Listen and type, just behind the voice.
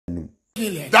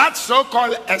million. That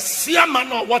so-called a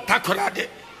siaman or what takorade.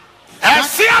 A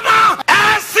siama.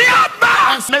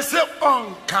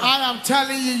 I am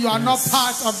telling you, you are not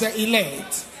part of the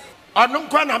elect. Now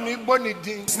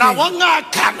one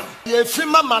can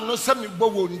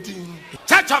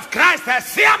Church of Christ a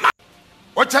siama.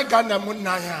 What a Ghana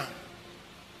munaya.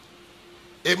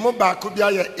 A mobile could be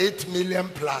 8 million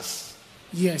plus.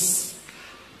 Yes.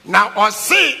 Now or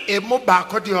say a mobile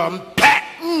could be on pet.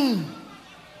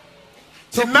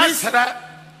 So please,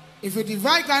 if you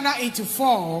divide Ghana into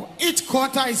 4, each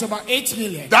quarter is about 8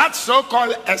 million. That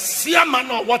so-called a siaman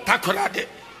or what takorade.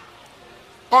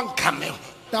 On camel.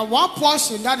 The one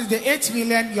portion, that is the 8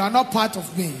 million, you are not part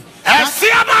of me. A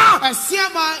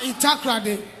siama in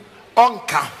Takrade.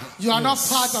 Onka. You are not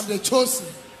part of the chosen.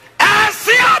 A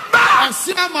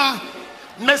siama.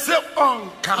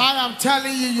 I am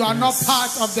telling you, you are not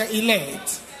part of the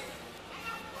elect.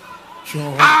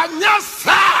 Sure.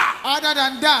 Other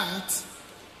than that,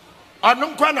 I am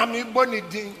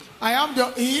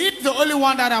the only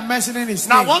one that I'm mentioning his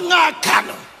name.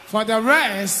 For the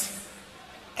rest,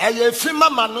 it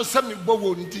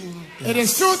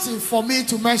is suitable for me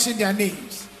to mention their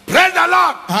names. Praise the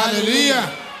Lord.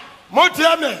 Hallelujah.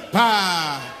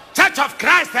 Church of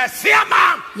Christ,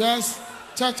 yes,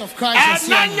 Church of Christ.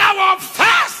 And now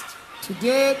first.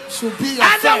 Today should be your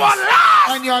and first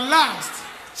and your last.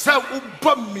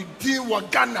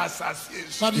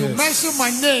 But you mention my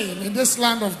name in this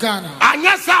land of Ghana. And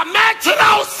yes, other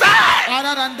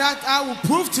than that, I will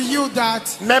prove to you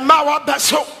that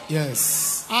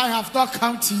yes, I have not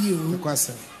come to you.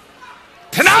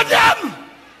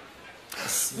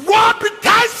 What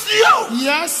betides you?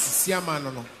 Yes.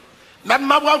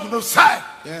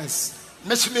 Yes.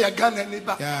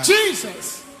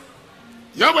 Jesus.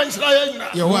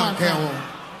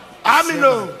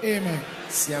 Amen.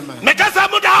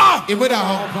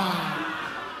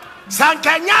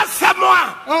 Sankanya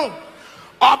Samoa. Oh.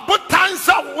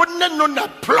 Obutansa wouldn't know the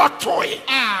plot way.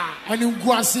 And you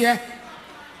go here.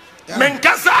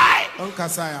 Menkasai.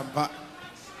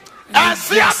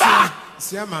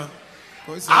 Siama.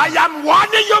 I am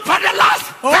warning you for the last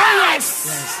time.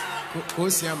 Yes.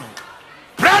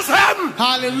 Praise him.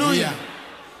 Hallelujah.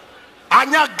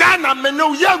 Anya Ghana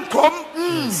menu yankom.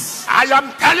 I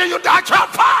am telling you that your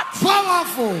part.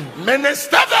 Powerful.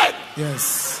 Minister.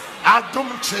 Yes. Adom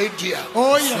Kyei.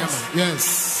 Oh yes.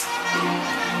 Yes.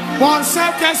 One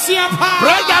second.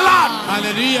 Praise the Lord.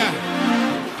 Hallelujah.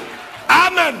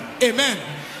 Amen. Amen.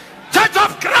 Church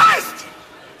of Christ.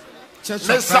 Church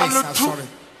of Christ. Sorry.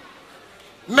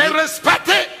 May respect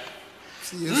it.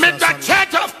 May the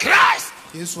Church of Christ.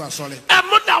 Yes, we are sorry.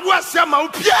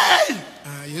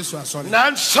 Yes, we are sorry.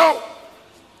 Now so,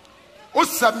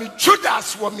 Usami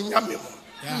Judas wa minyame mo.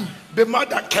 Be more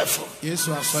than careful. Yes,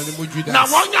 we are sorry. Judas. Now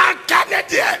one ya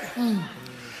Canadian.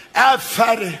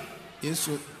 Ferry. Yes.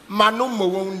 Manu mo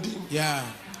wondi. Yeah.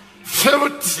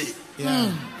 Filthy.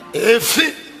 Yeah.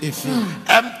 Efi.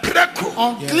 Empreko.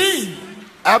 Unclean.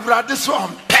 Everybody so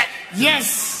pet.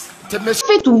 Yes.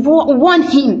 Fit to warn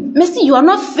him. Mercy, you are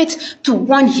not fit to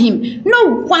warn him.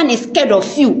 No one is scared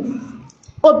of you.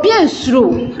 Obia is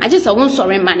true. I just won't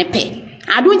sorry manipe.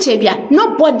 I don't check.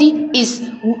 Nobody is.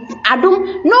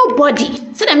 Nobody.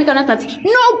 Say that make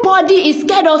nobody is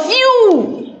scared of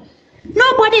you.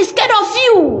 Nobody is scared of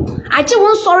you. I just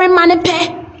won't sorry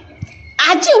manipe.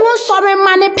 I just won't sorry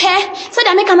manipe. Say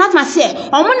that make say.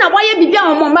 Omuna boye bibia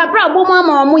omomba bra bomo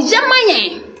mo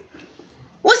jemaye.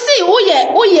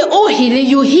 Oh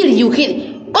you heal.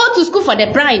 Go to school for the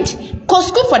blind. Go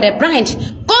school for the blind.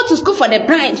 Go to school for the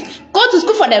blind. Go to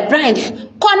school for the blind.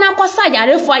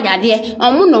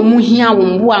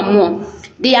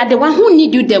 They are the one who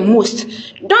need you the most.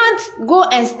 Don't go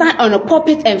and stand on a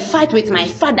pulpit and fight with my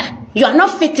father. You are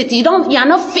not fit. You are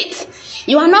not fit.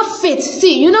 You are not fit.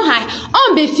 See, you know how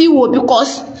on be few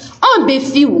because on be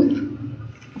few.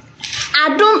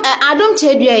 Adom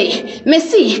Kyei,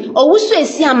 Messi, Owusu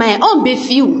Esiama, on be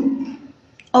few.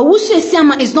 Owusu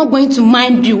Esiama is not going to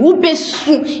mind you.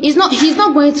 He's not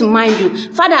going to mind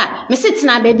you. Father, me sit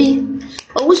na baby.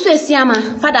 Owusu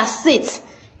Esiama, Father sit.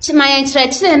 My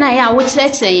interchange na ya wo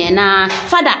church na.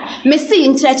 Father, me see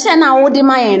interchange na wo de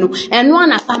my no. And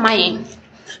one after my.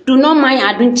 Do not mind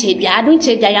Adom Kyei. Adom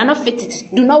Kyei, you are not fitted.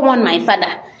 Do not want my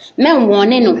father. Men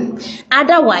warning no.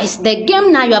 Otherwise, the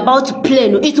game now you're about to play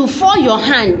no, it will fall your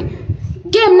hand.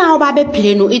 Game now baby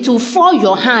play no, it will fall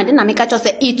your hand. And I make just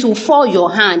say it will fall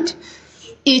your hand.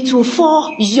 It will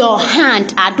fall your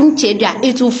hand. Adom Kyei,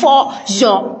 it will fall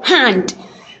your hand.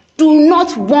 Do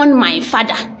not warn my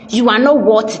father. You are not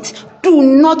worth it. Do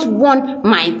not warn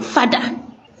my father.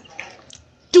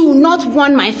 Do not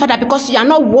warn my father because you are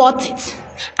not worth it.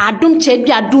 Adom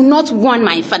Kyei, do not warn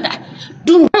my father.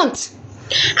 Do not.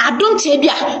 Adom Kyei,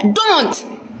 don't.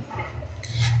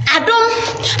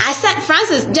 I said,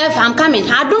 Francis, Jeff, I'm coming.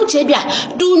 Adom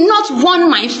Kyei, do not warn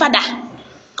my father.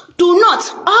 Do not.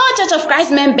 All Church of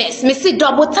Christ members, me see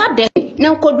double tap the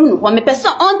me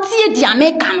person on the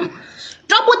American.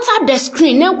 Double tap the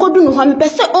screen. Me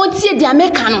person on the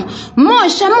American. More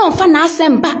shame for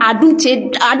Nasemba. Adom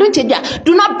Kyei,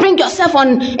 do not bring yourself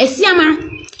on Esiama.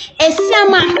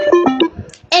 Esiama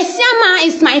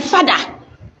is my father.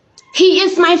 He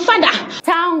is my father.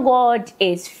 Thank God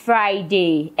it's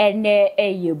Friday. Ene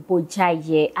eye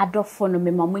bojaye adofo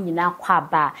me mamu nyina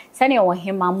kwaba. Sane wo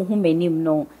hema mu hu menim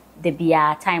no. The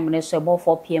bia time ne so about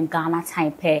 4 p.m. Ghana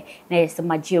time pe na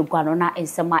yesema jiogwano na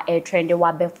ensema air trend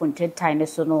wa be fonted time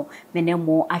so no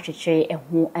menemo ahwehwe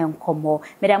eho enkomo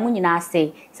medamu nyina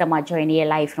ase sema join your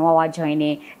life no wa join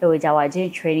e we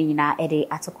training nyina ede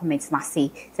ato comment na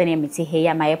se sene meti he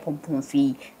ya maye pompom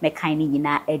fi me kan ni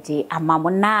nyina ede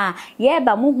amamo na ye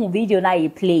ba mu hu video na ye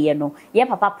play no ye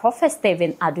papa Prophet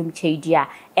Stephen Adom Kyei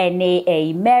ene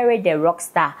a Maid the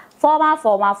rockstar former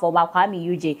Kuami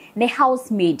Eugene ne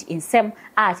housemaid in some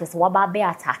artists waba be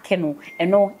attack no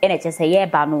eno ene chese ye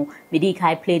ba no medi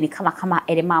kai play ni kama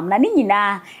ede mam na ni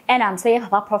nyina and am say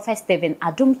papa Prophet Stephen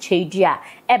Adom Kyei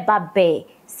eba be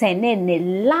sene ne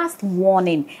last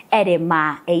warning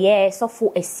edema eye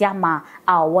sofo esiama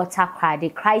our water cry the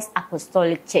Christ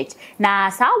Apostolic Church na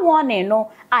sa warning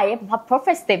no aye papa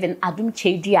Prophet Stephen Adom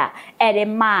Kyei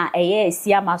edema eye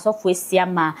esiama sofo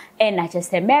esiama ena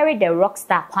just Maid the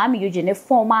rockstar Kuami Eugene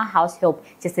former house help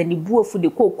just ni buofu de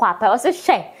kokwa apa o se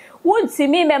hwe wonti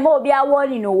mi mema obi a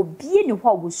warning no obi ni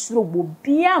ho wosuro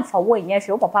obi amfa wo nya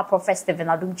hwe papa Prophet Stephen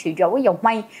Adom Kyei wo ye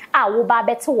hwan a wo ba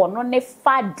bete wo no ne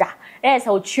father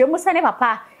esa ochiremu sane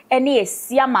papa ene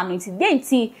esiama no nti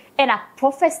denti ena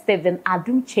Prophet Stephen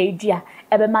Adom Kyei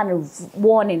ebe ma no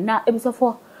warning na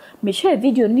ebisofo me share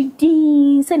video ni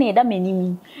din sane da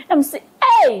menimi em say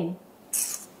hey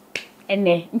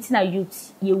ene ntina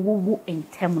youth ye wuwu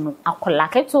entem no akola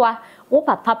ketwa wo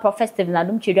papa Prophet Stephen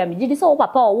Adom Kyei me gidi so wo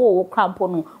papa wo krampo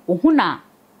no ohuna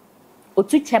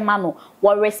otu chema no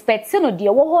wo respect no de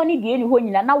wo ho ni de ni ho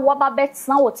nyina na wo ba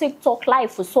betna wo TikTok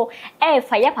live so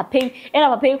fa ya papa ena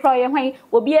papa kro ye hwan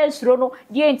obi ansuro no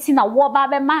de nti na wo ba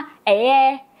be ma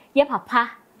ye papa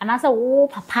anasa wo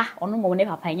papa onu mo ne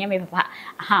papa nya me papa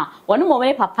onu mo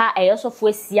ne papa sofo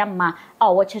esiama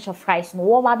a wo Church of Christ no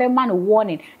wo ba be ma no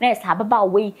warning na esa baba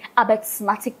we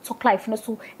abetsna TikTok live no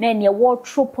so na ne wo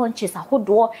true punches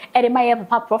ahodo e de ma ye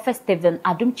papa Prophet Stephen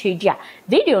Adom Kyei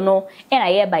video no ena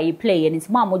ye ba ye play and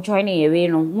ma mo join ye we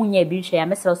no munya bi hwe ya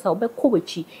mesel so be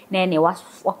kowachi na ne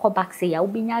wakọ back say ya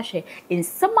obi nya hwe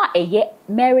nsema eye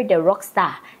Maid the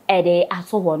rockstar ede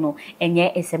ato hono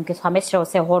enye esem ke so mesel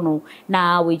se hono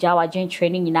na we jawa join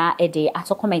training na ede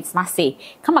ato comments na say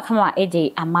kama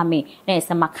ede amame na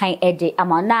esema kan ede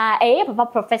ama na papa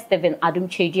Prophet Stephen Adom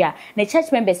Kyei na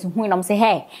church members hu na say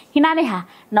hey hinane ha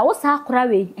na wo sa akora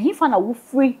we hifa na wo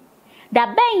free da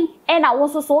ben na wo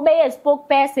so be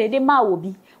spokesperson de ma wo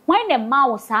bi when the ma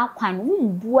wo sa kwan wo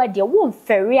mbua de wo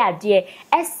mfere ade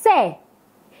ese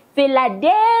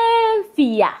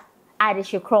Philadelphia ade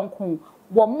hekronkon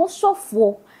wo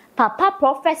mosofo papa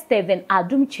Prophet Stephen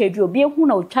Adom Kyei obi ehu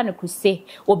na otwa ne kuse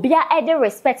obi a ede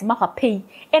respect ma papa yi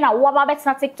na wo ba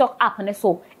betina TikTok app ne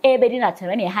so ebedi na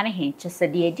teme ne ha ne he chese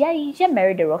de dia yi je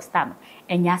Maid the rockstar no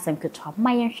enya asem keto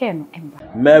ma yen hwe no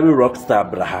embra Maid rockstar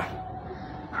braha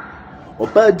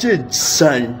oba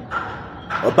jejan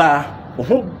oba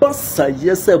ho basa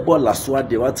yese bola so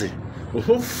ade wate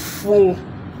ho fu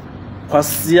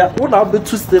kwasia wo na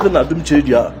betu Stephen Adom Kyei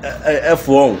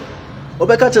F1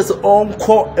 obeka chese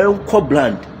enko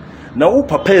brand na wo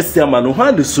papa esiama no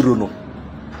hwan ne suro no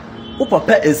wo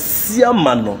papa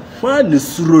esiama no hwan ne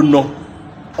suro no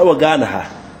awo Ghana ha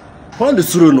hwan ne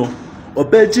suro no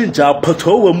obeji nja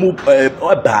poto wa mu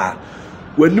oba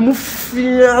wanimu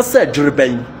fia se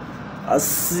dwereben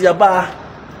asiaba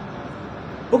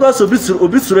oga so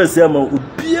obi suro esiama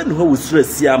obie no ho wo suro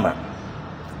esiama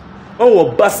onwo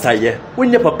basaye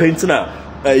wonye papa ntina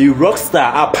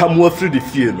rockstar apamu afri de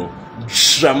fie no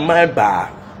Jamai ba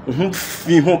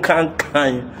fi ho kan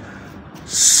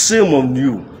shame on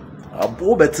you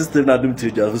abo better Stephen Adom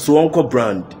Kyei so onko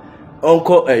brand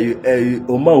onko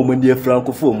oma omani efra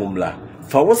nkofo omumla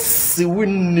fa wo si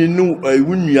wonni nu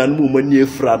wunnuan mu omani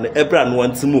efra no ebra no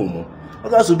wantem omu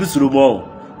oga so bisuro mo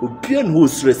obia no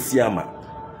osura siama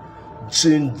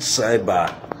jinjai ba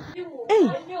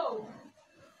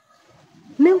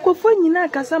Nenkofo nyina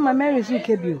kasa ma Mary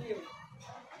Zukebio.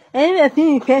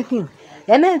 Anything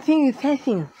is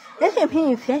passing. Look at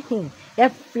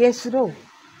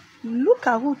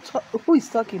who is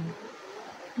talking.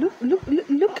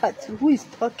 Look at who is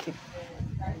talking.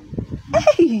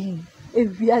 Hey,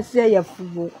 if we are saying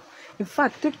fool. In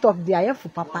fact, TikTok they are for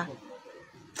papa.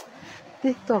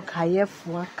 TikTok are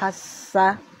for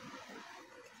kasa.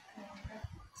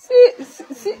 See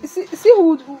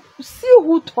who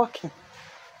talking.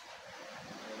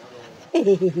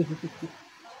 Hey,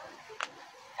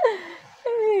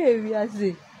 we are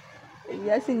saying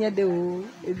the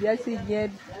we are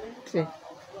saying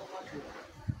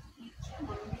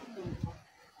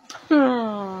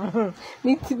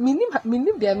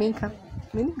Minim Biameka.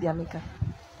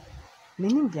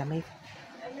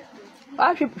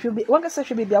 I should be one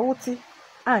should be Biawoti.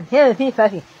 And here he should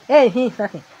be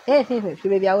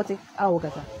Biawoti.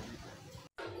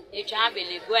 You can't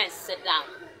believe, go and sit down.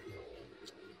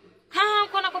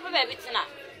 Come on, baby, tonight.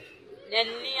 Then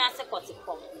near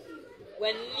Secoticom.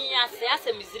 When near say, as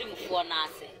a misery for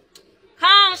Nasi.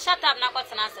 Come, shut up,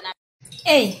 Nakotana.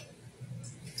 Hey,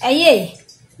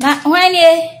 na when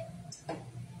ye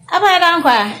apa down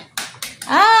kwa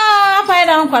apa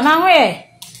down kwa na hwe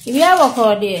if you have a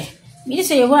there me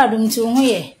say you adum to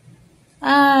hwe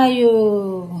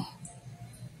ayo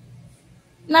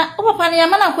na o papa ya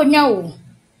mana konya o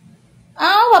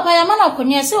o papa ya mana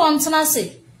konya se on tena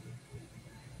se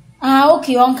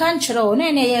okay on kan chiro o na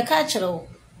ye ka chiro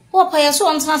o papa ya so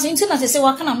on tena se ntina se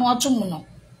waka na no atum no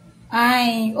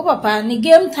ai o papa ni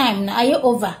game time na aye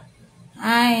over.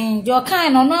 Ai, jo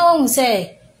kan no na won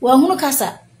say wa hunu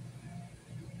kasa.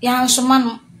 Ya nsoma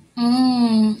no.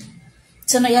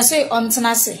 Tino ya say on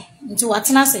tenase, nti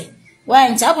watenase. Why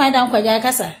nti apan dan kwaja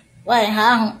kasa. Why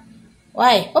ha ho.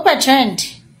 Why? Open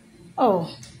trend. Oh.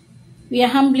 We are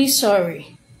humbly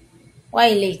sorry.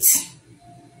 Why late?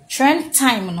 Trend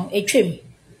time no etwem.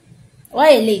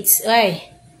 Why late? Why?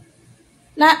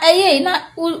 Na na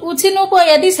uti no boy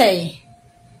ya this say.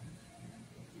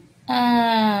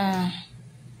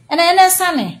 And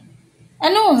Sunny.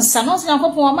 And no son, not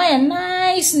Napopo, my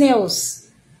nice nails.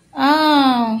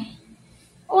 Oh,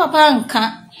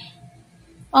 panka.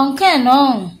 On can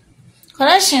on.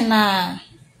 Correction, a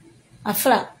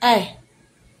flat, aye.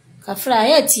 Cafla,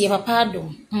 eti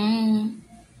papadum.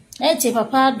 Eti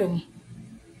papadum.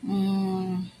 I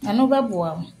know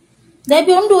babuam. There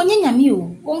be on doing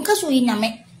yamu, on casu in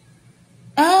yame.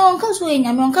 On casu in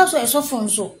yame, on casu as often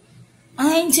so.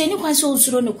 I ain't any quite so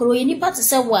soon to grow any part to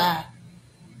say, why.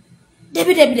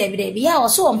 Debbie, ya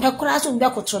so on Pecras on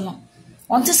Bacotono.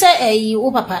 Want to say,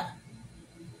 you, papa.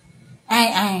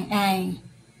 I,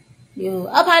 you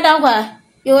up and down where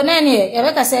your nanny,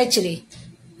 Rebecca said actually.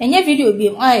 And your video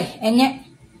beam, and yet,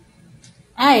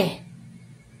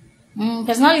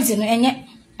 personality, and yet,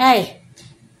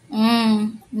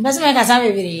 doesn't make us have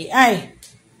every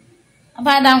up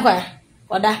and down where,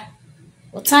 what that.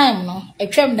 What time no? I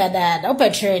trim that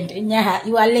open trend in your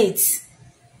you are late.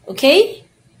 Okay?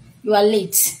 You are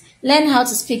late. Learn how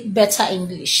to speak better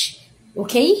English.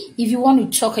 Okay? If you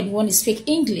want to talk and you want to speak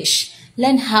English,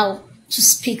 learn how to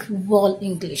speak well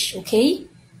English. Okay?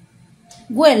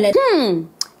 Go and learn.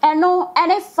 And no,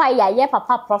 any fire, yeah,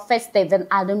 Papa Prophet Stephen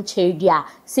Adom Kyei,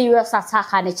 serious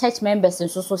attack on the church members and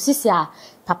so Sisia,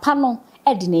 Papa no,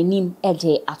 Edinanim,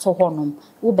 Ede, at Honum,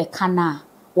 Ubekana.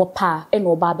 Wapa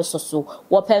eno ba be soso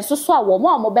wo penso so a wo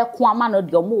mo be koama no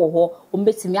de mo wo ho o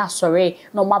mbetimi asore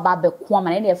no ma ba be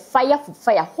koama na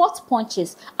fire hot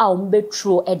punches a o mbe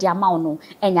true e de ama no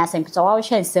enya sempita wa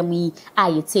hwe nsem yi a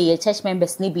yete ye church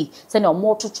members ni bi se na o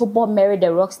mo toto bo Mary the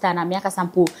rockstar na miaka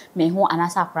sample me ho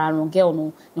anasa pra no girl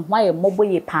no ne ho aye mobo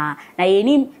ye pa na ye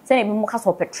nim se na bi mo ka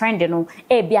so pe trend no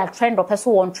e bi a trend o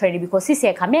person won trend because sisi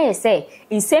e ka me say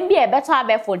nsem bi e beto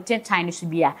abe for 10 time so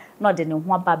bia no de ne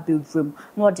ho aba bedroom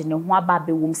no de ne ho aba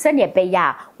be wom se ne be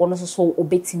ya wono so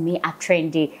obetimi a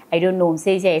trendy I don't know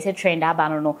say say trend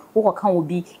aba no wo kan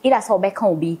obi ida say obe kan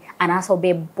obi ana say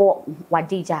obe bo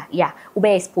wadija ya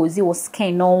obe expose wo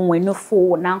skin no wenu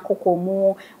fo na nkoko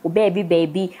mu obe bi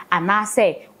baby ana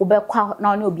say obe kwa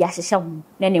na ne obi ahyehye ho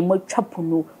na ne mo twapo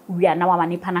no wi ana mama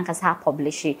ni pananka sa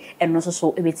publish eno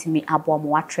so ebetimi abo mo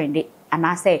wa trendy and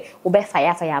I say, Ube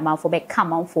fire man for be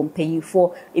come on from paying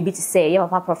for a bit to say, yeah,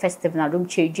 Papa Prophet Stephen Adom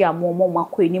Kyei, more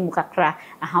queen mukakra,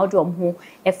 and how do who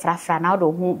a frafra now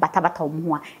do whom batabata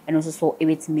mua, and also so a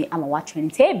bit to me, I'm watching.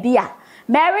 Say, Bia,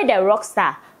 Mary the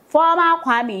rockstar, former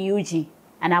Kuami Eugene,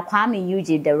 and a Kuami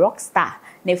Eugene the rockstar,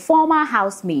 the former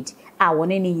housemaid. I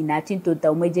want any united to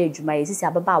the major Juma is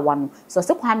about one. So,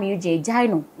 Kuami Eugene,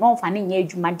 Jino, no fanning ye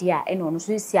Jumadia, and on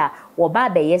Susia, or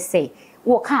Baba, yes, say.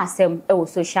 wo ka asem e wo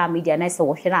social media na se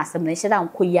wo hwe na asem na hye da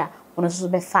nkoyi a ono so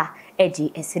be fa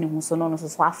edi esene hu so no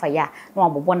so afa ya na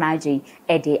abobo na age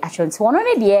edi achonti wono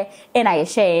ne de e na ye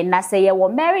hye na se ye wo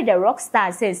marry the rock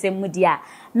star sense mu dia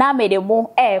na me de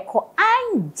mo ko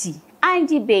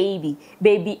Angie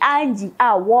baby Angie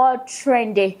what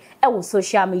trendy e wo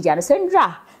social media na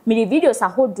sendra me the videos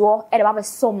ahodo e de ba be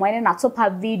so mo ne na topa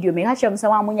video me ha chem se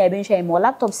wa munya e be nhwe me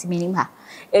laptop si minim ha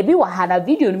e bi wa ha na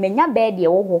video no me nya be de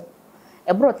wo ho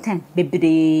e bro 10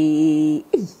 bebede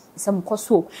some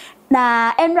koso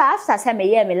na enra after say me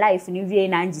ye me life ni wie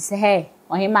na Angie se he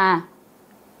ohima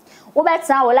wo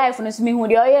beta wo life no so me hu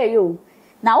de oye yo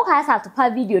na wo ka sa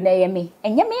topa video na ye me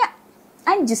enye me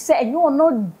Angie se enyo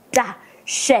no da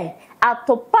share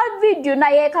atopa video na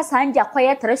ye ka Angie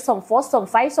akoye 3some 4some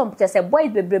 5some tese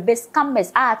boys bebrebe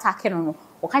scammers attacking no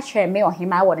o ka chere me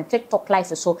ohima wo ne TikTok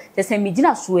live so tese me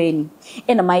gina so ani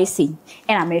ena mai sei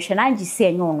ena me hwe na Angie se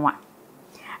enyo no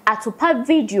atopa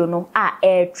video no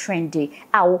trendy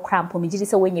wo crampo me gidi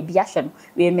se wenye bia hwe no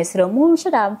we mesere mu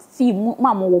hwe da film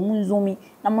mamo wo mu zoomi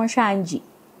na mo hwe Angie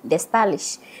the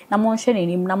stylish na mo hwe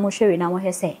nenim na mo hwe we na mo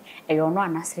hwe se eyo no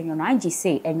anase enyo no Angie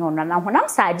say enyo no na honam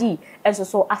sadi enso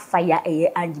so afaya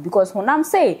Angie because honam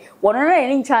say wono na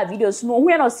ni ntwa videos no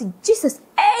hwe na si Jesus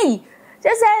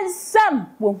just some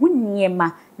wo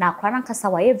hunyema na kwana kasa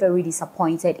wa very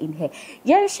disappointed in her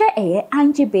ye share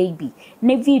Angie baby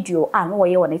ne video no wo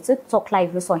ye won TikTok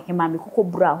live so hima me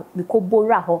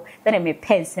kokobora ho then me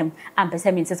pensem am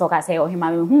pese me TikTok say o hima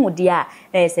me hu dia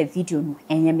na say video no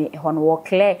enye me ho no wo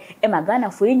clear e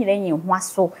magana fo enyire enye ho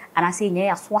aso ana say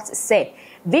enye aso what say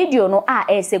video no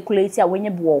circulate a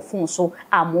wenye bo phone so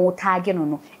mo tag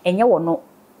no enye wo no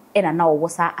ena na wo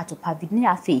sa atopa video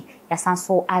ya fe ya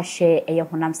sanso a share eye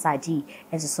honam saji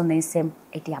enso so nsem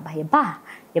e de abaye ba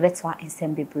ye betwa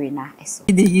nsem bebre na eso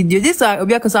this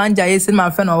obi akasa Angie yesin ma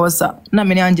fe no wo sa na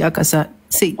me ni Angie akasa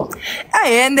see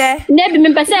ende ne bi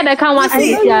me pese be kan wa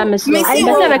ya me so I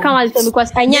pese be kan wa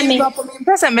because anya me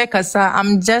pese me kasa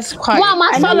I'm just quiet wa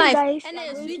ma so life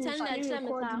ene sweet and na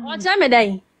tremeta o tell me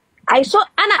dai I saw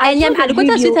ana anya me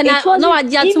adikota sweet na no wa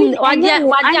dia tum wa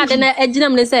dia de na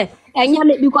ejinam ne say enya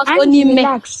because only me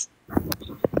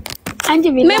Angie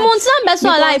me munsa be so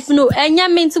life no enya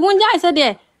me nti munja ise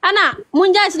de ana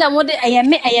munja ise de mo de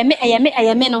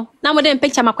eyeme no na mo de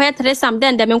picture makoya 3Some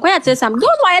den de me koya 3Some do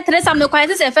no ya 3Some no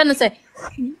koya se fe no se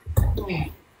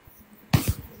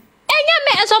enya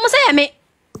me so mo se yeme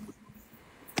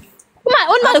ma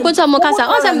on ma ko to mo kasa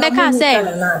on se mbeka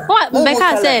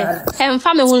se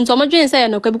emfa me hu to mo dwen se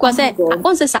no ko because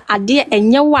on se sa ade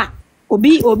enya wa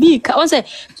obi ka on say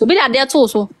so be ade to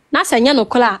so na sanya no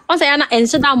kola on say na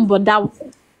ense da mboda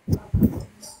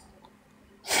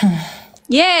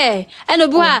yeah and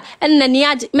obuha and na ni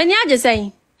age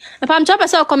say pam chop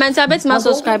say comment abet ma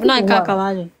subscribe na ka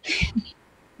kawaje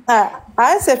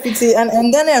I say fiti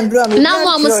and then and bro na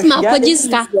mo musma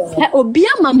pojiska obi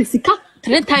ama misika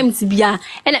 3 times bia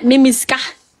and me misika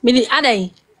me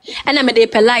adai and me dey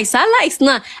per likes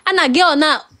na and girl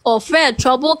na or fair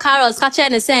trouble carols catch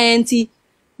any senti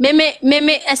me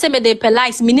ese me dey per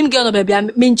likes minim girl no bia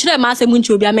me nchire ma ase mu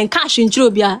nchire bia me cash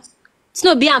nchire bia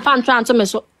tino bia fan tran to me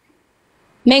so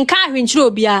me cash nchire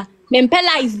bia me per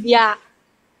likes bia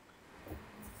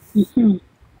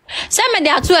say me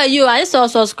dey atu you I so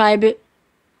subscribe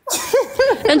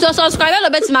and to subscribe lo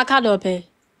bet ma card up e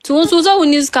to so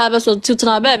unis ka so to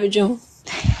na ba bejo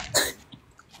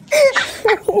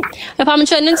e pam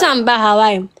cho ni tamba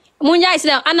Hawaii munja ise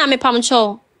ana me pam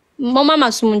cho mo mama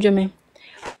sumunjo me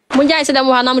munja ise da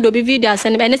mo hana mo do bi video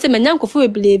asene be ne se menya nkofo we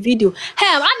play video he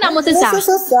ana mo se sa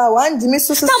Angie me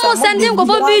so mo send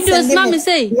nkofo videos na me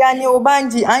say ya ni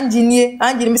obanji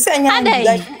Angie me say nya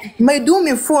me do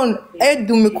me phone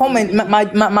do me comment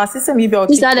my system be o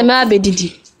isa de ma be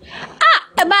didi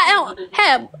ba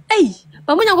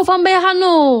ba munya nkofo mbe ha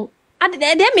no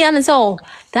ade me ya ne say oh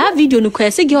that video no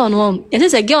kwa se girl no e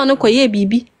se girl no kwa ye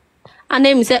bibi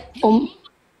ana me say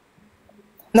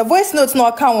na voice note no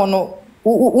account no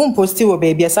post it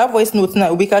baby asa voice note na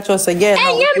obi catch us again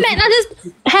me na this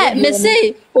me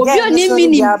say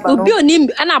obi oni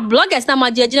ana bloggers na ma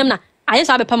jejinem na aye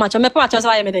so abepa macho me pa macho so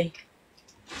aye me dey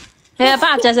pa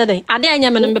macho say dey ade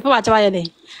anya me no me pa macho aye dey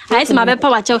aye so ma bepa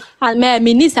macho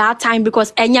me need that time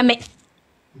because enya me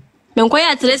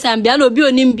nkoya 3Some bia na obi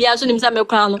oni bia so nim sa me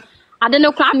kra no ade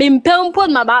no kra me mpempo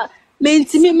na ba me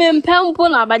ntimi me mpempo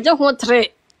na ba je ho 3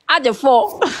 ade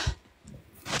 4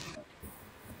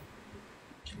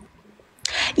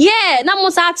 yeah na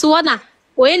musa to na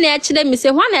we na e kire me say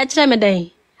hwa na e kire me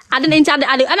den I didn't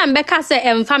and Becca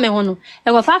say family hono.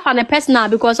 I go far from personal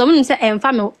because I wouldn't say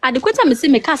family. At the quarter me see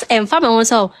me cast family on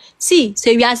so. See,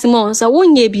 say we are small, so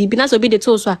one ye be not be the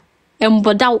tosa.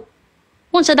 Bodao.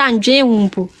 Once a dan Jane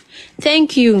Wumpo.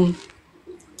 Thank you.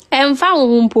 Found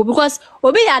Wumpo because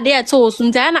obe are there toast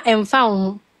and Diana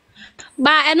found.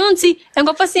 But I don't see and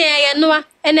go for say no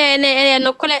and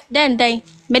no collect then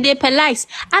me de police.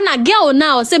 And a girl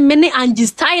now say many Angie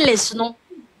stylish no.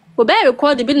 Obe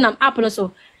record the bill up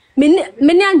so.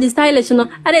 Many Angie stylish no.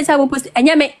 I dey say we post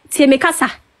enya me tie me kasa.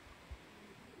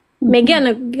 Me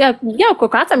girl ko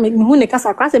kasa me hu ne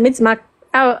kasa kwase metima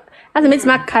as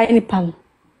metima kai ni pam.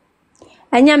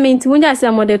 Enya me nti wonja say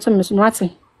model to me so no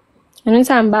ate. Enu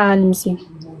time ba anim si.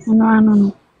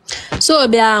 No. So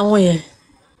obi a ho ye.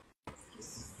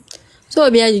 So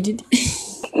obi a you did.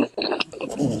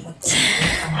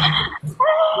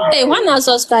 Hey, why not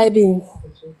subscribing?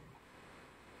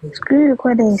 Screen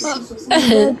recordings.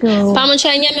 Pamucho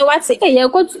enya me what? Hey, you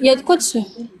go to.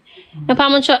 Na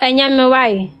pamucho enya me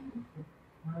why?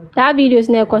 That videos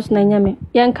na cost na enya me.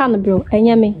 Yan kan bro,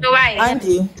 enya me. Why?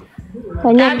 Angie.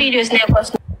 That videos na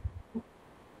cost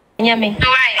enya me.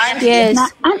 Yes.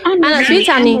 Ana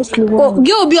Twitter ni.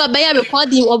 Ge obi obeya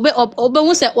recording obe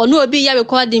hu se ono obi ya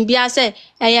recording bia say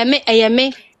eye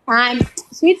me.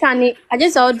 Twitter ni I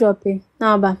just all drop it.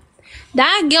 Now ba.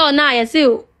 That girl now you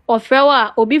see of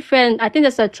friend obi friend I think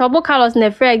there's a trouble colors na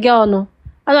friend girl no.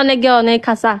 I don't know girl na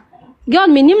kasa. Girl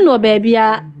minim no baby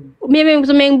a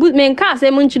me ka say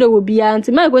mun chiro obi a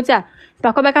nti ma go tia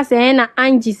pa ko be ka say na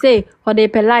Angie say for the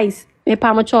police me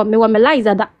pa mo cho me wa me lies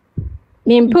ada.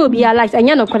 Me mpo obi a lies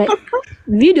anya no correct.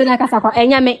 Video na kasa kwa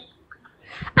enya me.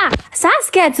 Sa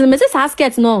skirt me say sa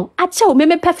skirt no. Acha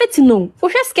me perfect no. Wo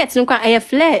hwe skirt no kwa aye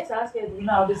flare.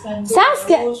 Sa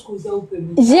skirt.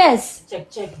 Yes. Check.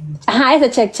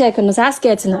 It's a check no sa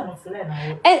skirt no.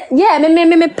 Yeah,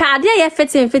 me pad ya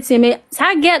fitting me.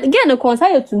 Sa get no kon sa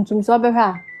ye tuntum so be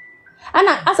hwa.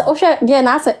 Ana asa wo hwe get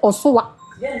na asa osowa.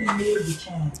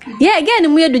 Yeah, again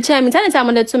mu edu chair me tell time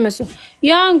on the to me so.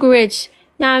 Young rich.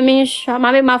 Yeah, I mean,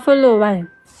 my follow right.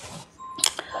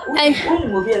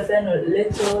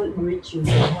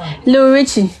 Little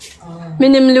Richie.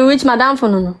 Minim Little Rich, Madame for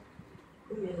no.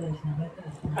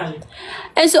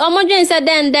 And so Omogen said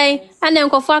then and then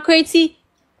go for crazy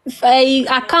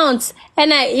account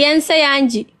and I yen say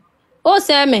Angie. Oh,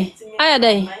 say me. I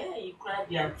day.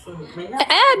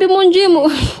 Be munjimu.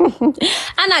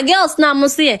 And girls now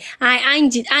must say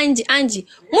Angie.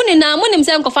 Munim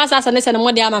say go fast as and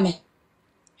more dear mamma.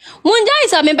 Munja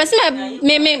is a me person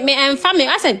me and family.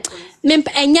 I said me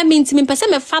enya me nti me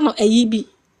person me fa no ayi bi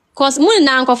cause mun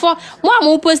na nkofo mo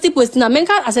am post na me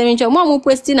ka asemencho mo am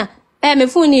post na me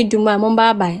phone ni duma mo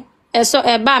ba ba so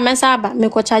ba me sa ba me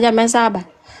ko charge me sa ba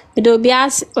me do bi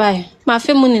as why ma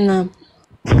fe mun na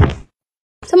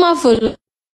sama follow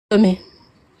me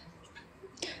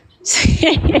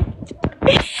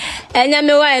enya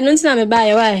me why no ntina me ba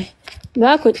ye why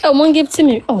ba ko mo give to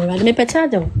me me pe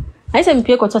charge I say me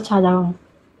pay ko charge am.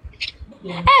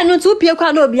 No two pay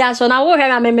kwa no bia so na wo hwe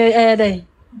na me dey.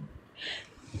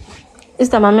 Is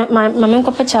that my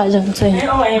ko charge am say.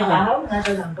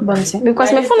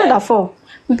 Because my phone that for.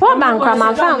 Me power bank kwa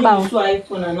ma fan ba.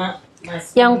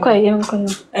 Yanko.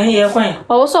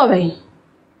 Oh so be.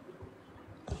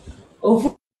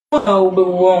 Oh be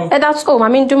won. That's all. I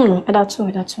mean dum no. That's all.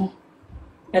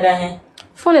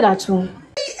 Phone that too.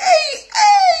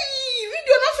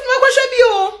 Video no fit ma kwasha bi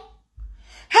o.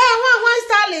 Hey, one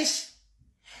stylish.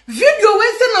 Video we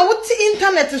say na what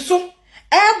internet so.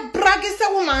 Brag say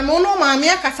woman no maame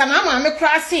akasa na maame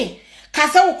kra se.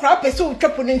 Kasa wo kra pese wo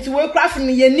twapo nti we kra fe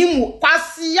ne yanimu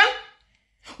kwase ya.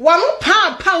 Wa no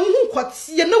pa hu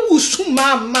kwatie na wusu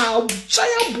mama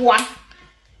chaya boa.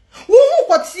 Hu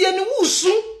kwatie ne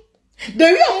wusu. The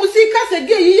real music kasa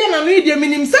ge yiye na no de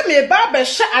minim se me ba be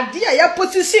hye ade a ya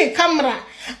position camera.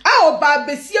 A oba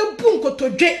besia bu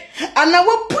nkotodwe ana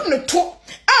wa pu ne to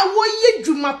a wo ye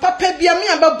dwuma papa bia me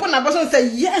ababo na boso say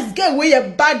yes girl we a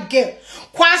bad girl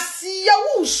kwasi ya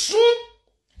wusu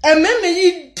ememe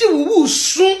yi di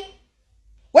wusu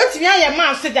wetimi aye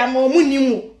ma se da ma mu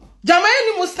nimu jama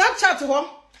ni mu Snapchat ho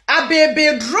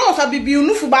abebe draws abibi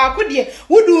unufu ba ko de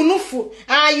wudu unufu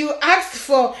you asked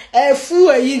for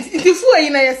fuel it fuel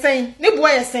na yesen ne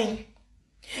boy yesen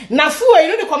na fuel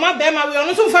no de koma be ma we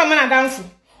onu so fa mana danfo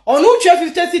onu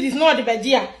 50 cedis no de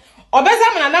begia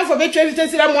obeza mana danfo be 50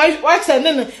 cedis mo wa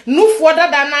send nufu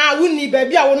dada na wuni ba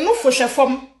bia wo nufu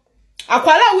hwefom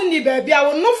akwala wuni ba bia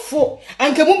wo nufu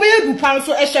anke mu be yedu pan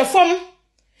so hwefom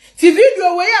ti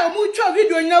video we ya mu twa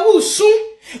video nya wusu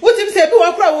wutim se bi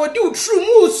wa kra wo di true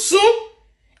mu wusu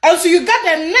and so you got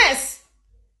the nest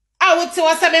I would say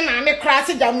was a man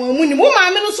crassy down when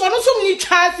mamma no so ni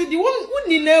chassis the one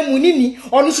ni na munini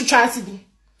or no chassis.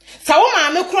 So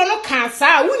mamma chrono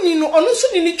cancer, wouldn't know or no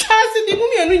ni chassis the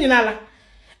mummy and nala.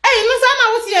 Eh, no son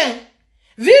I was here.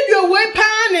 Video way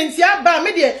pan and sia ba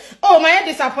me dear. Oh my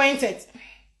disappointed.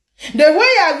 The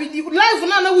way I with life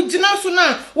na would jina so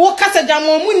na wo kasa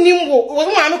jamo munim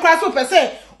wo mamma crass up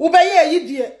say ubeye yi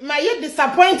dear. My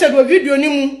disappointed with video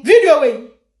ni video way.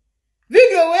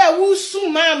 Video where who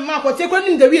soon man ko take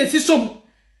on the way sisom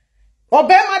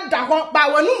obema da ho ba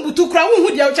wanu butu kra wo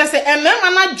hu dia che se emema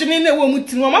na dwene na wo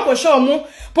mutini o mako show mo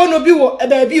pono bi wo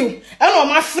eba bi o e na o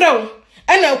ma frɛ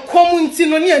e na kom nti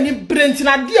no ne ani brenti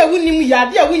na de a wonim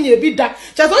ya de a wonya bi da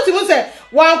che so ti mo se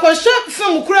wan ko show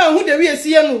film kra hu the way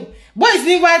sie no boys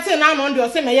ni invite na no de o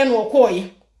se meye no okoye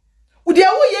wo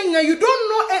dia wo ye nya you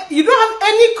don't have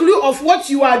any clue of what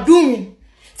you are doing.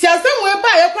 Si asemwe ba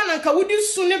ye kwa nanka wudi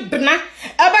sune bna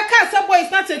ebeka say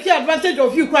boys not take advantage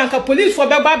of you kwa nanka police for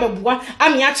beba bebua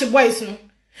ami ache boys no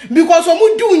because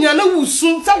omu du nya na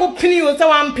wusu say wo pini yo say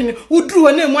wan pini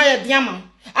uduru na emu aye diama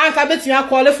anka betimi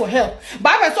akole for help ba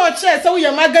be so chere say wo ye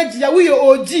magaji ya wo ye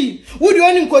oji wudi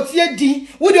oni nkotie di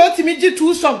wudi otimi gi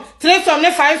 2some 3some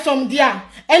ne 5some dia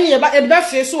eni ye ba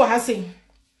fe so ha sei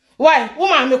why wo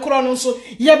ma me kro no so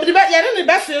ye be ne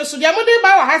ba fe so dia mo de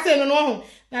ba wa ha sei no no ho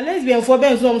na lesbian for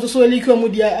ben so liki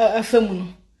omudi afam no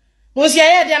mo sia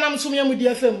ye dia na msum ye mudi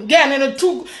afam dia ne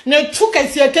tu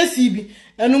kasi bi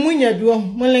enu munya duo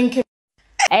mo lenke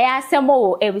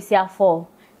asemo ebisiafo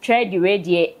trade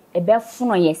radio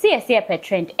ebefuno ye pe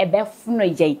trend ebefuno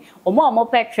jai omo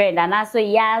pe trend anaso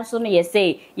ya so no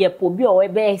ye pobi o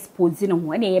ebe expose no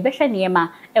ho ne ye behwe ne ma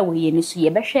ewo ye ni so ye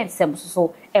behwe nsem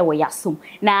so ewo yasom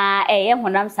na ye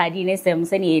honam sadi ne sem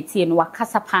se ne etie no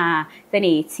wakasa pa se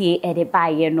ne etie ede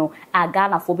baye no aga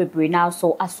na fo bebre na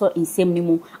so aso nsem ni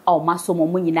mu o maso mo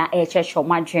nyina chechwo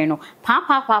madwen no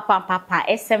pa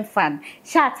SM fan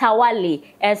shata wale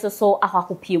so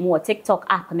ahwakopie mu TikTok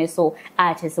app ne so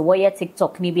chese wo ye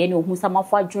TikTok ni bi ene ohun sama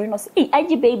fo adwen no say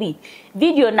Angie baby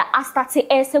video na astarte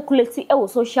circulate e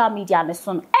social media ne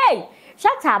so no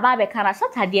Shata babe kana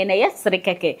shata de na yesre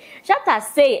keke shata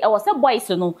say e was a boys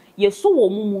no yeso wo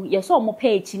mu yeso mo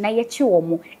page na ye chi wo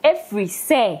mu every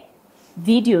say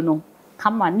video no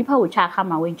come on nipa wo cha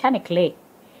come on we try clear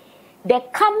the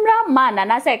cameraman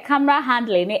and I say camera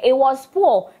handling it was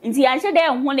poor nti anche de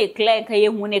hu ne clear ka ye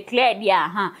hu ne clear dia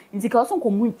ha nti ka so ko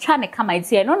mu twa ne kama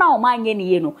tie no na o ma anye ne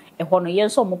ye no e ho no ye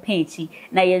so mo page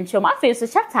na ye nchom afi so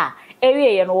shata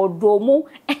area ye no odomu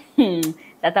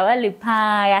Tata wale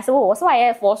pa ya so wo so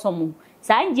aye for some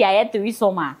Angie aye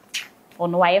 3Some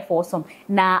ono aye for some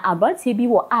na abante bi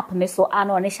wo app ne so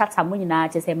ano ne shata mu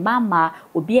nyina je say mama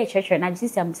obi e church na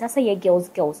just say ye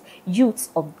girls youths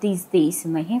of these days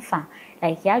na hefa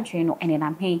like ya dream no ene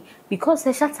na me because the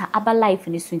shata aba life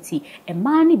ni sunti e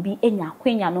man ni bi enya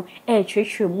kwenya no e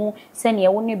church mu se ne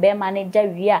wo ne be man ne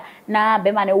dawia na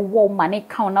be man ne wo man ne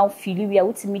count now feel we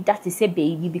utimi that is a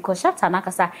baby because shata na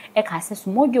kasa e ka se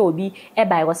smoge obi e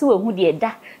bai wo se we hu de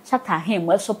da shata hem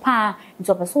we so pa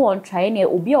nto person won try ne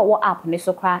obi o app ne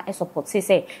so kra e support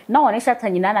say na won shata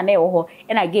nyina na na e wo ho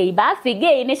e na gay ba fi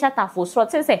gay ne shata for so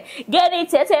say get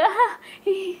it ha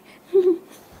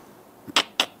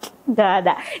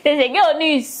Dada, there's a girl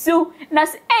ni su na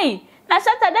na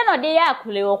shata de no de ya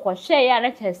akule wo ko hwe ya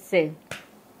na chese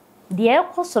de e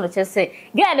ko so no chese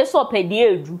girl de so pe de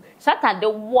edu shata de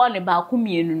wo ne ba ku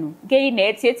mienu no gay na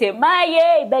etiete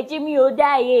maye bejimi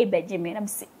odaye bejimi na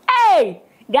say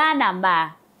Ghana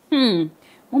ma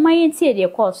mama yentie de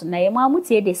course na ye ma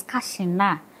mutie discussion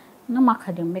na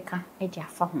makademeka e ja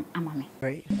fa ho amame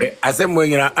asemo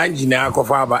nyina Angie na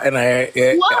akofa aba na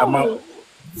ama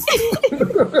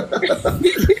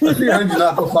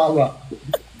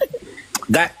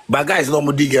guys no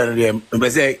mo diga dem be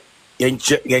say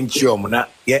yenchi omo na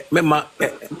ye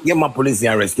ma police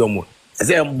arrest omo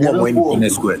say mo in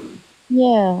square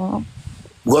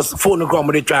because phone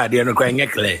come they try there no cry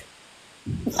clear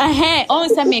on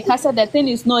say me say the thing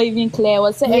is not even clear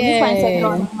was say everyone said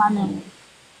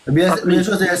on me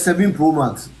sure say 7 Pro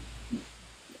Max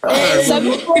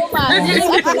 7 Pro Max.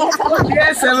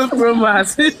 Yes, 7 Pro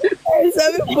Max. 7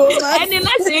 Pro Max. And then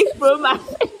 6 Pro Max.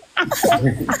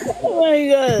 Oh my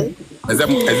God. As I'm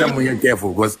more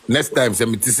careful because next time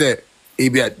somebody say,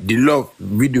 the love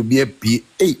video be a P.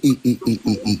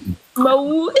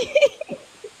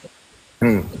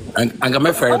 And I'm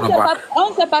a fair papa.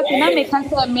 On the papa, na me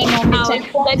cancel me no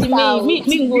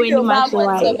me go in my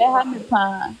why.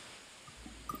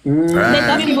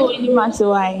 Let me go in my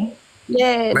why.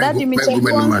 Yeah, that me check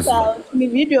one out. Me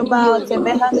video about the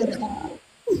behind.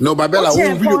 No, but Bella,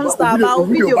 Who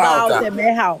video about them?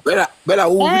 How? Bella,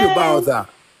 who video about her?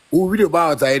 Who video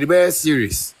about her? The best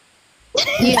series.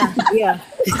 Yeah.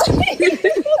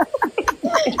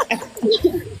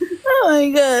 Oh my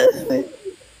God.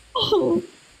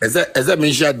 Is that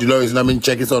mean she had Dolores? I mean,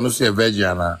 check it on to a virgin,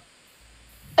 Anna.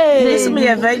 Hey, this me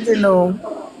a virgin, no.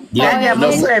 Yeah, I'm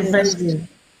also a virgin.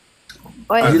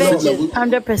 Or a virgin,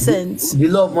 100%. You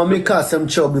love mommy cast some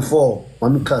chow before.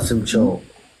 Mommy cast some chow.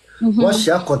 What's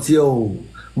your cotio?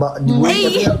 But the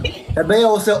way a bear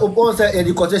also oppose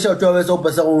a quotation to always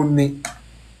open only.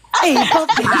 Hey,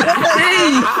 puppy.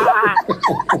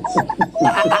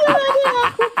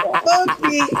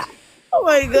 Oh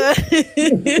my God.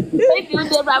 If you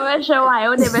never show, I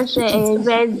will never share a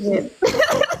virgin.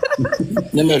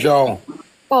 Never show.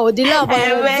 Oh, the love of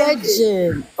a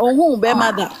virgin. Oh, who be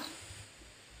mother?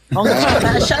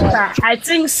 I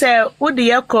think so. Would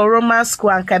the echo romance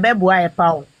school and Kabebua a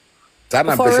pound?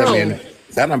 Sana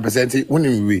percent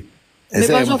when we is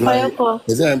a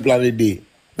plan day.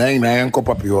 Nine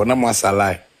copy or no more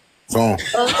salai. So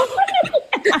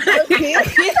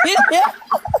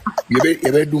you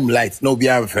better do lights, no be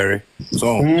ferry.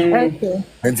 So okay.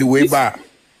 And the way back.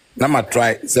 Nama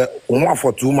try say one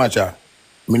for too much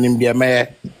minim be me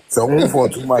so one for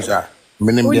too much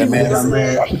minim be me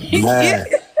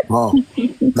no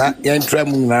na yen try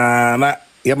mu na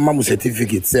your mom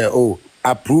certificate say oh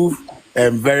approved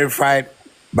and verified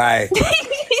by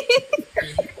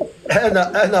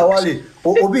Anna Wally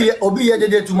obi here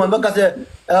dey to man because say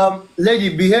lady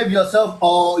behave yourself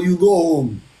or you go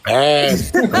home.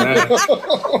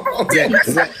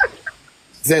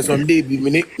 Say someday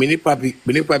mini papi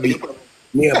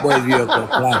me a boy view club.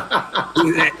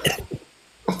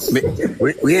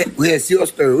 We see your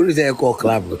story. Who is a call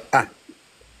club?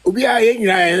 Obi a yen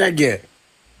na girl.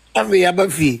 Ave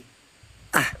abafi.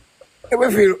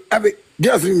 Abafi ave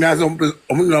just na some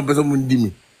person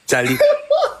mundimi. Charlie.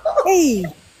 Hey.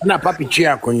 Na papi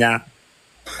chia konya.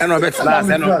 And obet last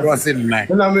and no crossing night.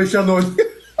 Na me sure no.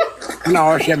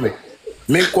 Na o sheme.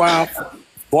 Me kwa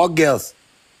 4 girls.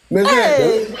 Make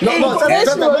I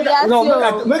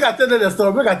tell the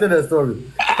story.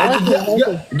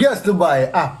 Guess to buy.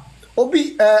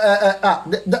 Obi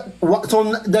so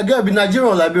the girl be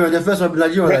Nigerian Liberian, the first one be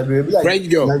Nigerian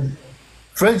Liberian.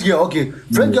 French girl, okay.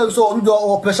 French girl so on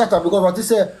do Peshata because what is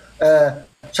say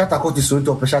Shata ko ti so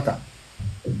to Peshata.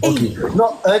 Okay.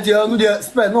 No, no dey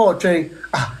spend no train.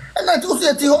 And I just say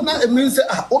it means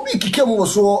Obi kike mo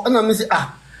so and I mean say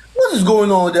what is going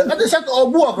on there? I just shut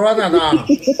up book around now.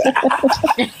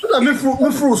 Me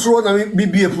fruit so na me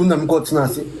bibi efu na me got na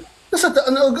say. Just I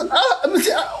me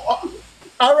say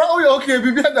around okay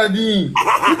bibi daddy. You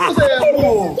say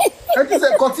oh. I just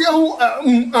say got here who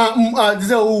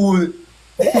this who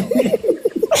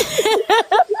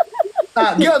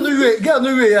girl no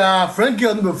way friend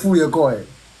girl no be fool you call.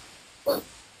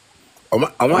 Am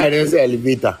I say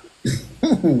elevator?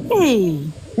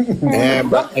 Hey.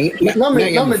 But let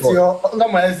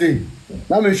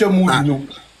me show mood, you know.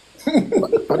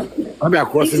 I'm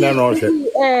crossing that ocean.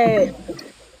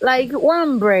 Like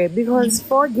one bread because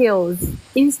 4 girls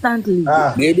instantly.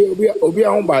 Maybe Obi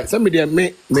on by somebody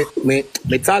me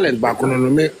talent back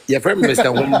on me. Your friend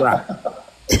Mr. Humbra.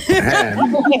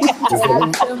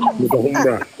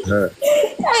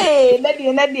 Hey, that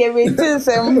you not the way to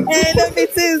some. Hey, don't be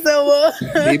too so.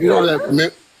 Maybe me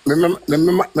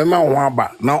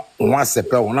waba na one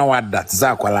sepel na wada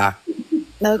zakwala.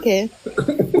 Okay.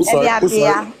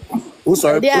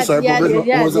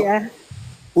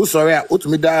 Sorry,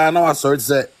 utumi da na wa sorry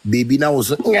say baby na was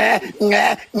so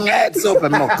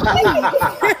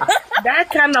that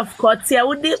kind of cotier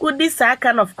would this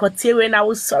kind of cotier when I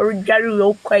was sorry Gary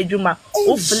will quite juma.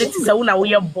 Who flit is now we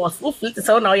your boss. Who flit is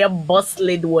now your boss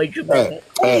lady word you. The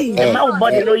man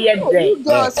body no yet there.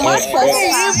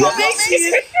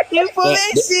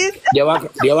 Information. They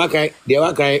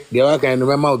work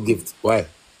remember gift. Why?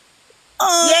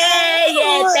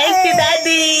 Yeah. Thank you,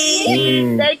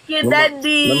 Daddy. Thank you,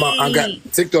 Daddy. Remember, I got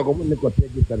TikTok. I'm gonna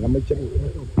take it. I'm gonna check it.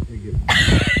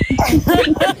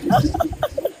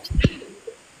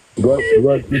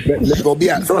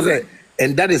 So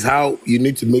and that is how you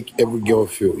need to make every girl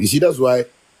feel. You see, that's why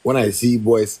when I see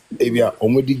boys, if you are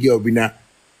already girl, bina,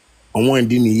 on one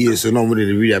dinner years, so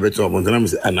nobody really better up. And I'm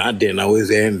saying, and I then always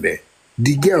end there.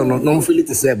 The girl not feel it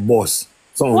to say boss.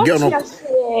 So girl not.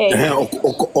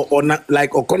 Or not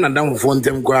like or corner down phone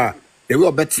them gra they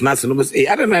will bet snatch no say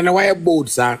I don't know why bold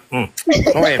sir.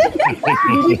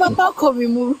 Bibi papa come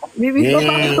move. Bibi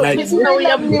papa come. You know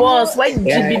your boss. Why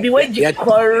Bibi? Why you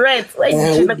correct? Why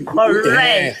you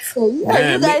correct?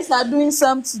 You guys are doing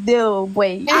some today, oh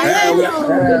boy.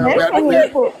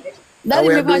 That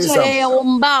is because I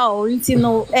am bow. You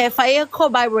know, if I call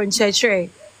Bible in church, yeah.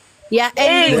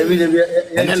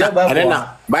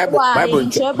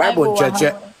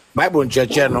 Bible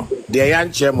church no the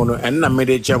young chairman and na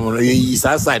me chairman is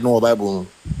outside no Bible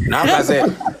now I say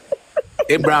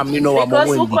Abraham you know what because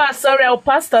who sorry our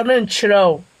pastor no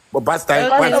nchiro but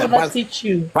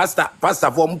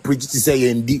pastor for preach to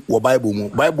say ndi wo Bible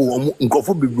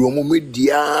nkofo bibiro mo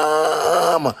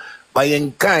mediam ba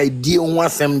yen kai die ho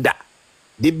asem da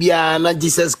de bia na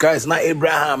Jesus Christ na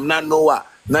Abraham na Noah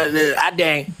na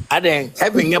Adom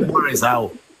heaven get boring how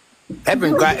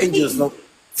heaven got angels no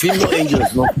female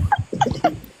angels no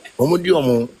omudi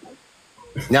omo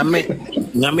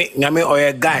nyame or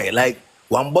a guy like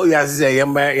one boy has say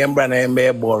yembra na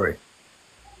yembe boring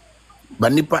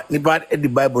but nipa the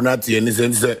Bible not to any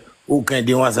sense who can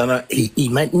do once na he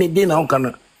might me dey now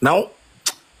can now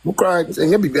who cry say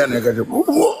bibia na ka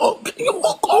oh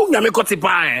nyame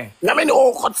kotipa nyame ni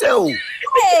o kotel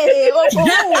hey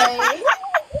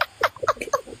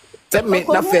tell me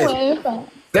na first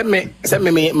Let me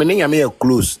nyame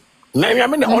close. Na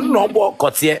nyame na on no bo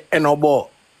kotie e no bo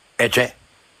eche.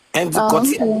 And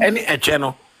kotie any eche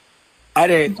no.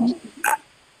 Are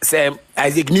say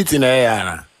Isaac Newton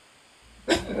na.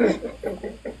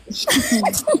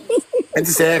 And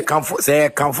say comfort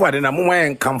ade na mo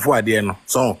wan comfort ade no.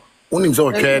 So unim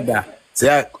so twa da.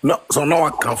 Say no so no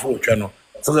wan comfort twa no.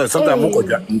 So sometimes mo ko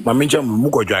maminja mo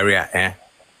ko dware a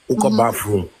uko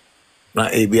bathroom na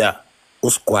ebia o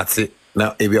squat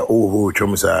na ebia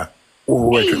chomsa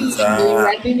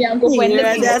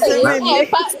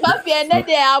papi ene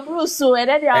de abrusu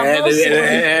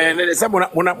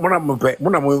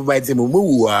mona mo invite mo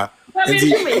muwa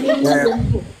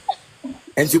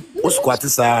enti o squat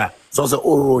sa so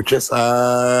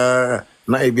chesa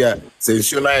na ebia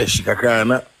sensuna shikaka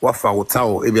na wafa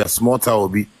wotao ebia small towel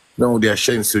bi no they are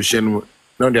sharing social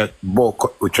no they ball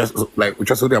just like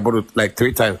they about like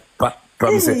 3 times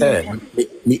promise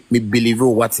me believe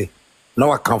what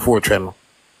now I come for a channel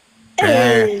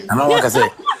and I like I say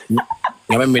you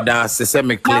me da say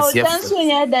me click here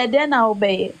then I'll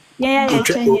obey how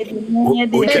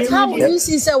you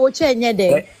see say what change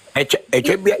there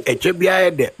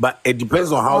but it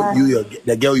depends on how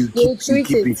the girl you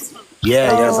keep it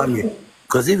yes I mean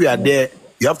because if you are there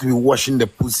you have to be washing the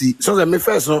pussy so that me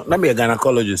first no na me a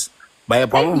gynecologist by a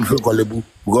problem feel callable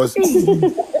because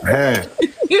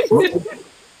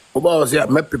Oba say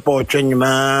me people change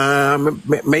na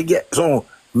me get so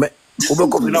me oba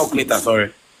ko na later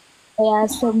sorry yeah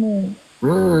so me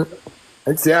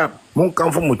it's yeah mon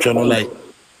come from channel like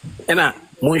na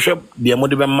mon shop the mo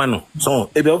de be man so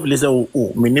e be obviously say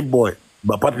oh me ni boy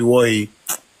but papi boy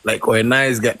like a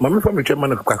nice guy mama from me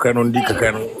man kakra no ndi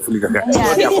kakra no fully kakra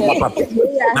so dia for papi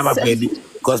na papi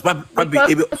because papi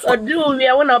e be so do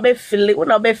we wanna be feel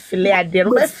ade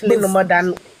no be feel no more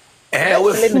than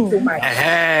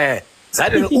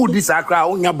Sade who this akra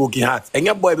onya broken heart.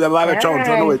 Enya boy be ba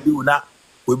try no we do na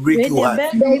we break you heart.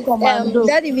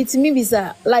 Daddy with me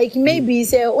bisa like maybe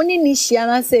say only ni shia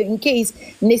na say in case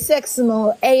ne sex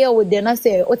no air with them na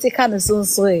say o take kan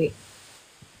so e.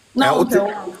 Na o ti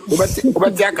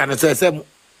aka na say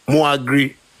mo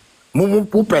agree.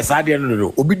 Mu pesa de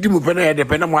no obi di mu pe na de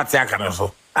pe na mo ati aka na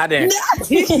so. Ade.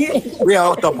 We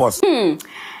are octopus.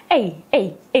 Hey,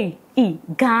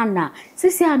 Ghana.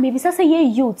 Sisi maybe sasa ye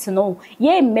youth no,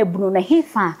 ye mebunu na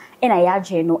hifa ena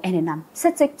yaje no enenam.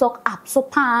 Se TikTok app so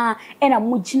pa ena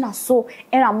mujina so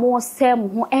ena mo sem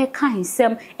ho e kan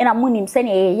sem ena munim se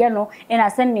ne ye no ena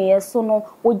se ne so no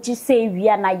oji se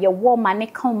wia na ye wo mane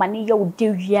kan mane ye wo de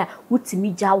wia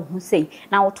wutimi ja wo sei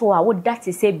na wo to a wo that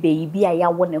say baby a ya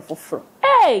wo ne foforo.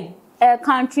 Hey, a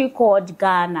country called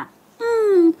Ghana.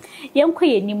 Yenko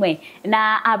ye nimwe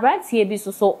na abratie bi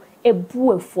so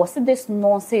ebu force this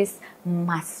nonsense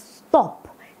must stop.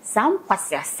 Some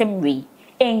kwase assemry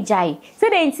enjai say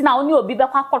the ntina oni obi be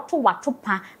kwakoto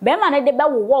watopa be ma ne de be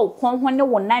wo kon ho ne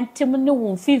wo nantem ne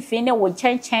wo mfimfin ne wo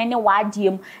chenchen ne wa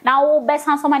adiem na wo be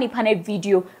sansoma ni pa na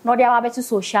video no de aba be to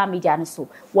social media no so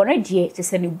wono die te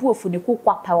se ne buofu ne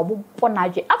kokwa pa wo bo na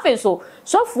adwe afen so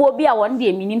sofuo bi a won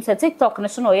de minim se TikTok ne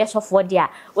so no ye sofuo de a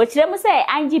wo kire mu say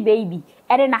Angie baby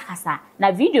ere na kasa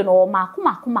na video no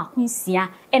makuma kunsia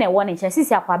ene won nche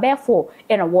sisi akwa be 4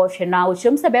 ene wo hwe na wo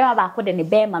kire mu se be ba ko de ne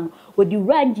be ma no odi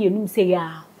rangi enum se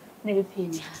ya na be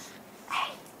pin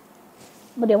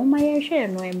mo de mo ma ye hwe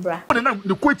no embra na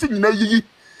the quality nyina yiyi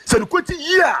So the question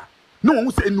here. No one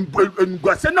will say no,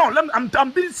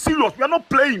 I'm being serious. We are not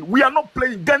playing.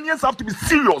 Ghanaians have to be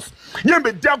serious. A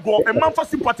man for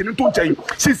sympathy into change.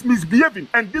 She's misbehaving,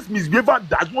 and this misbehavior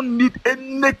does not need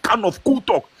any kind of cool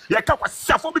talk. You can't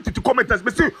to commenters,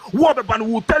 but say what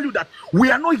will tell you that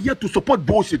we are not here to support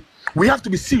bullshit. We have to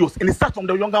be serious, and it starts from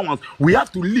the younger ones. We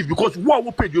have to live because what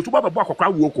will pay you.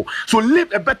 So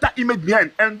leave a better image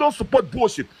behind and don't support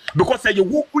bullshit. Because you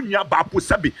walk in your bapu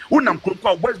sabi,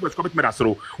 boys commitment as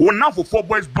well. Now for 4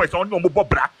 boys, only on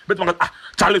bra. But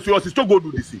Charlie, so your sister go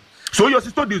do this. So your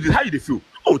sister do this. How you feel?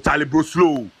 Oh, Charlie, bro,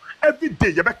 slow. Every day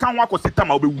you better walk or sit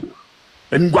down.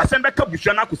 And Guasembe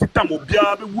Bushana could sit down or be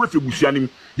with Bushanim.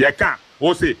 You can't.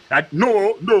 Or say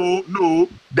no.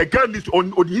 The girl needs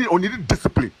only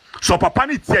discipline. So papa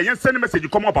needs to send a message. You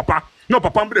come up, papa. No,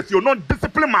 papa, if you're not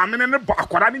disciplined, man, and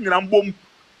aquaraning and bomb.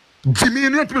 Jimmy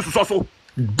and also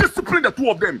discipline the two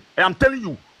of them. I'm telling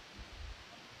you.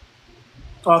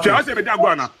 So I say,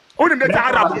 only the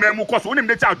Arab men, because only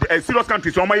the serious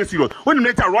countries, so my serious.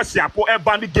 Only the Russia for a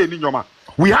bandit game in your man.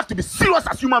 We have to be serious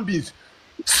as human beings.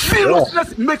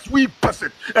 Seriousness makes we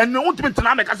perfect. And the ultimate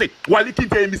dynamic, I say, while you can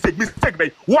take mistake,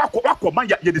 by walk, man,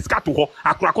 you discard to her.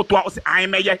 I crack to us, I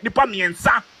may yet nip me and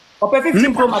sa. I where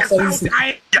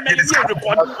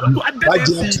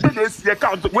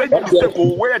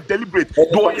deliberate.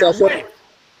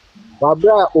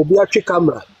 Babra obiachi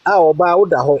camera. Oba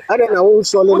oda ho. I don't know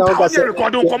so now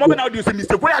that come up now do say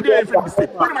mistake. Where are they different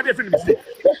mistake? Where am I different mistake?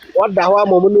 What the hell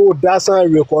mom no dance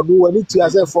and record when it you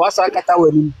say for asa kata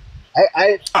when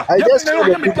I just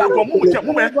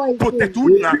protect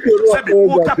you now. Say be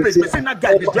water place me say na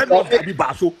guy be dread of be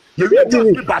baso. You just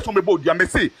be baso me bold. You may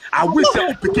say I wish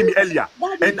you pick me earlier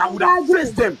and I would have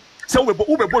faced them. So we both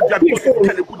because you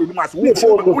can put the mass. We both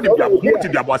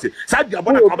say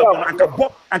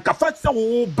and first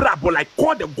brabo like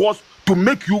call the gods to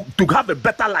make you to have a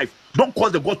better life. Don't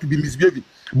cause the gods to be misbehaving.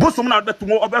 But some now that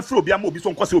tomorrow over flow be more be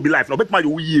some cause will be life. Now bet my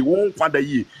ye won't find the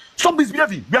year. Stop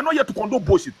misbehaving. We are not here to condone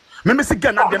bullshit. Me say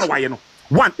get na dey no why no.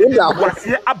 One was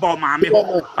here about mammy and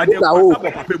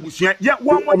papa bushia. Yeah,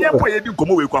 one year for you come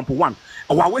away one.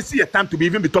 We see a time to be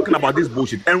even be talking about this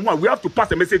bullshit. And one, we have to pass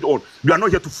a message on. We are not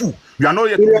here to fool. We are not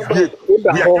here to misbehave. We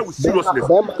are here with seriousness.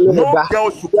 No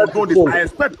girls should condone this. I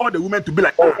expect all the women to be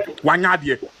like, one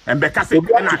yard and Becca say,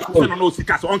 and no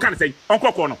sika. So on can say,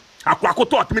 Uncle Kono, Aquaco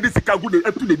taught me this sika good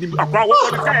to the Aqua.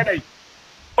 What this guy?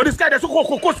 Or this guy that's so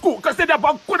school because they are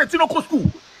about Konetino school.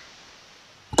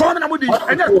 Come on, and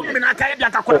just put me in a kayak.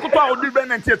 I will do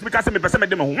Ben and tears because I'm a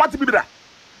person. What to be that?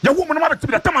 Your woman want to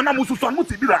be the Tamana Mususan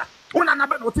Mutibira. Una na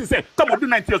be what say come on do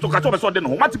 90 years to catch up so den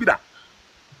ho what be that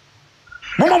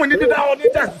mama when did that all the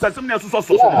just some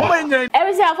so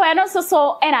everything for you know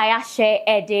so and I share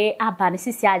e dey aba ne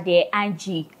sisia dey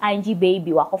Angie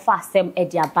baby wa kofa asem e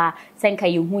dey aba senka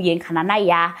ye hu ye nkana na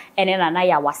ya ene na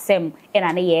ya wasem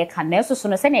ena ne ye ka na so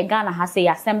no se ne Ghana ha say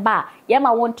asem ba ye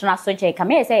ma won tena so che ka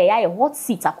me say ya ye hot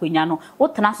seat akwanya no wo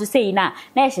tena so say na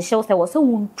ye hyehye say wo se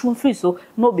won free so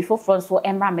no before front so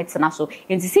emra metena so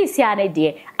enti sisia ne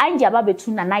dey Angie aba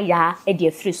betu na ya e dey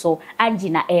free so Angie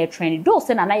na air train do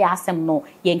se na ya asem no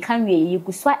ye nkan wie ye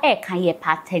guswa e kan ye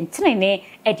patent ne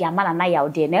e dey amana na ya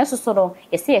ode na so no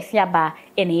ye se efiaba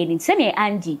ene ye nti ne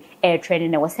Angie air train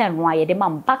ne wo se no aye de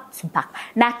man back to back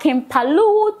na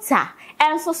Paluta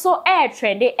and so air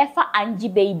trend efa Angie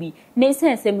baby ne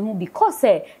sense me because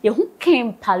ye hu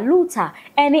Paluta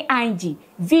any Angie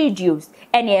videos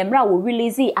and emra will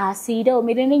release asido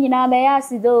me de nyina be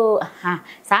asido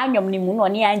sa anyom ni mu no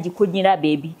ne Angie kodira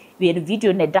baby we the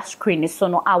video na dash screen so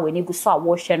no awe ne gu so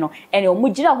awoshe no and o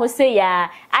mugira ho say ya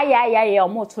aya o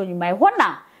moto ni mai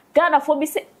hona Ghana for be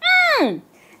say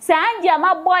say Angie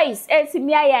my boys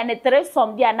etimi aya ne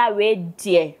 3Some dia na we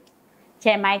die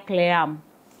che my clear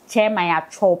che my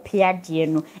atropia die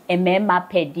no emema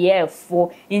pdf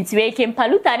inti we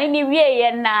Paluta ni wie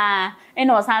ye na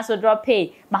eno san so drop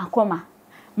pay makoma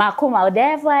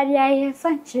odevo aye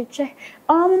fancheche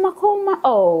makoma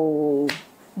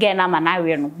gena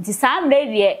manawe no di sam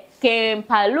de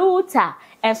Paluta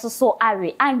so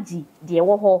are Angie de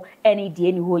wo ho eni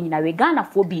de ni ho nyina we Ghana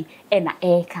fo bi na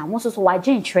eka mo so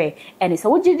wagentre eni se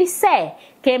wo gidi se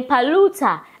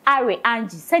Paluta are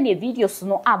Angie send a videos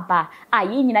no aba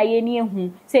ayi nyina ye ni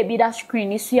ehu se bi da screen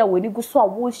ni so ya woni gu so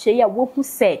wo hye ya wo hu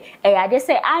se ade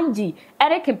se Angie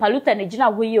ere Paluta ne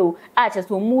gina ho ye o a che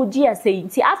so mu di ase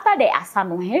nti after the asa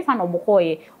no he fa no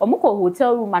omukọ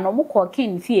hotel room and omukọ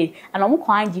king fie and omukọ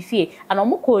Angie fie and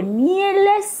omukọ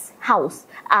nearless house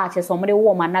a che so mo de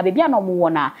wo ma na be bia no mo wo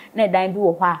na dan bi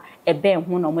wo ho a ben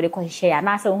ho no mo de ko hye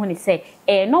na ase ho ni say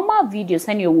normal video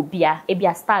sani o bia e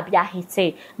bia star bia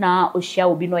hit na o hia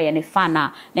obi no ye ne fan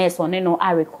na eso ne no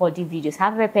a recording videos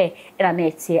have pepe era na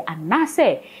etie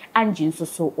anase Angie nso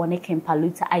so one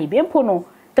Paluta ai bempo no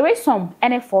 3Some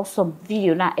and 4Some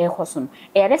video na ekoso no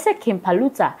de se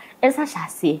Paluta ensa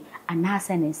hyase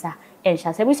anase nensa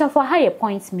enhyase bi so for high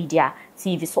point media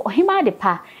TV so hima de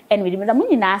pa and we da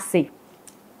munyina ase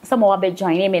some of be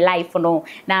join me live no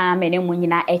na me ne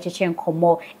munyina echeche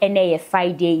nkomo ene ye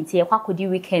Friday nti e kwakodi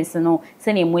weekends no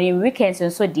se ne muni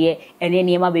weekends so de ene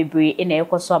ne ma bebre ene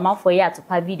ekoso amafo ye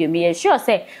atopa video me sure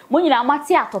say munyina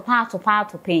amate atopa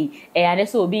ane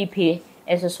so obi pe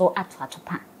eso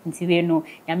atopa nti we no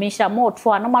ya me sha mo to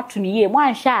na mato ne ye mo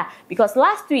ansha because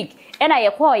last week ena ye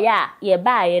call ya ye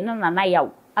ba ye no na ya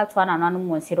atwa na nanu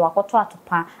mo nsire wakoto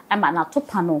atopa ama na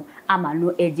topa no ama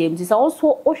no James so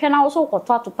also o hwe na also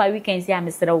koto atopa weekends ya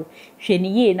mesere wo hwe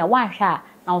ni ye na wanhwa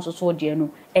na also so de no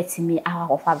etimi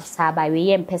awakofa saba we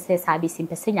ye mpese sabi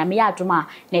simpese nyame ya adwuma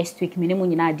next week mene mu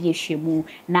nyina de ehwemu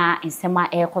na nsema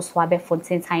ekoso abe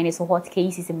Fontaine Tiny so hot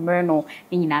cases mmerno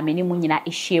ni nyina mene mu nyina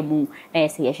ehwemu na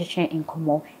se ye hwehwe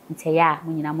enkomo nteya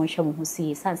mu nyina mo hwe mu hu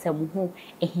si sanse mu hu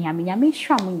ehia me nyame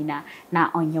hwa mu nyina na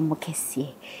onye mo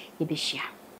kese ye behia